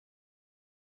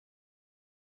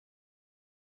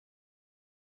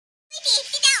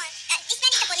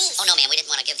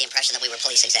give the impression that we were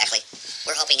police exactly.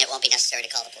 We're hoping it won't be necessary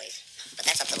to call the police. But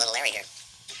that's up to little Larry here.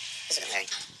 Isn't it, Larry?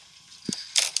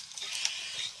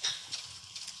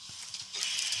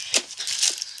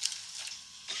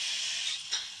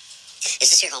 Is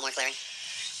this your homework, Larry?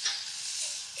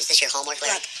 Is this your homework,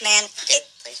 Larry? Look, man.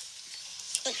 Please.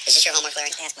 Is this your homework,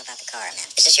 Larry? Ask him about the car, man.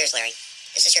 Is this yours, Larry?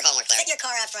 Is this your homework, Larry? Is that your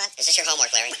car out front? Is this your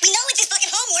homework, Larry? We know it's his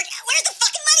fucking homework. Where's the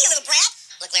fucking money, you little brat?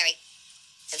 Look, Larry,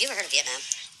 have you ever heard of Vietnam?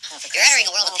 Oh, You're entering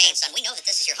a world of pain, son. We know that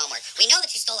this is your homework. We know that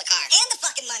you stole a car. And the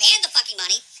fucking money. And the fucking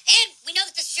money. And we know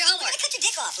that this is your homework. We're gonna cut your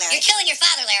dick off, Larry. You're killing your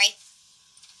father, Larry.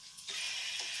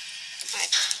 All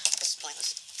right. This is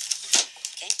pointless.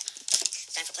 Okay?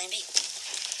 Time for plan B.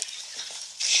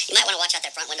 You might want to watch out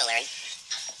that front window, Larry.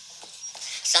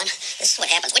 Son, this is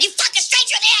what happens when you fuck a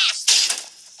stranger in the ass!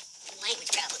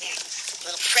 Language problem here.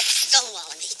 Little prick.